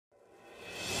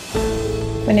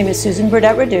My name is Susan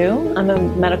Burdette-Radoux. I'm a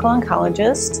medical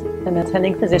oncologist and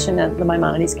attending physician at the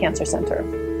Maimonides Cancer Center.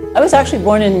 I was actually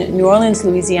born in New Orleans,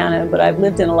 Louisiana, but I've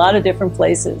lived in a lot of different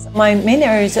places. My main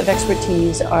areas of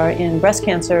expertise are in breast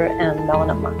cancer and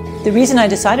melanoma. The reason I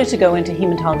decided to go into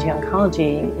hematology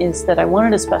oncology is that I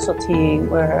wanted a specialty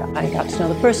where I got to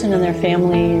know the person and their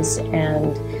families,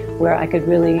 and where I could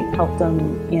really help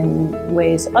them in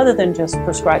ways other than just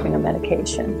prescribing a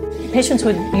medication. Patients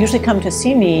would usually come to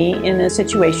see me in a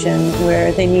situation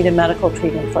where they need a medical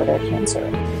treatment for their cancer.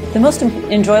 The most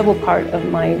enjoyable part of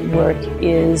my work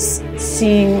is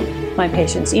seeing my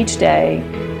patients each day,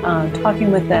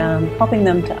 talking with them, helping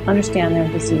them to understand their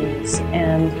disease,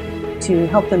 and to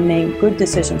help them make good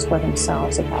decisions for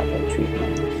themselves about their treatment.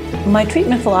 My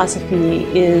treatment philosophy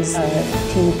is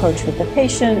a team approach with the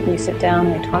patient. We sit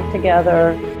down, we talk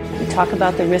together, we talk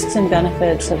about the risks and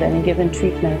benefits of any given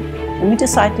treatment, and we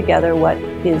decide together what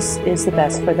is the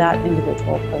best for that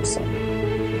individual person.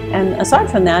 And aside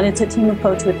from that, it's a team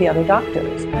approach with the other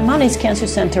doctors. Maimonides Cancer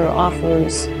Center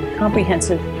offers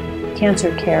comprehensive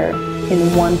cancer care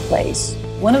in one place.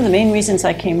 One of the main reasons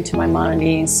I came to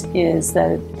Maimonides is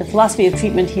that the philosophy of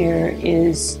treatment here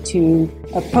is to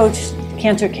approach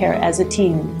cancer care as a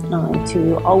team,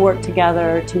 to all work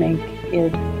together to make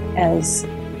it as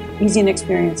easy an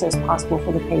experience as possible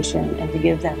for the patient and to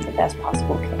give them the best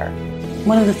possible care.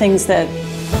 One of the things that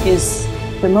is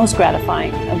the most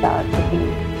gratifying about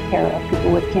taking care of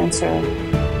people with cancer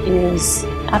is,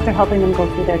 after helping them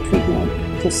go through their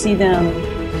treatment, to see them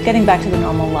getting back to their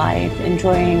normal life,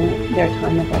 enjoying their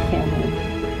time with their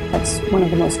family. That's one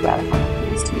of the most gratifying.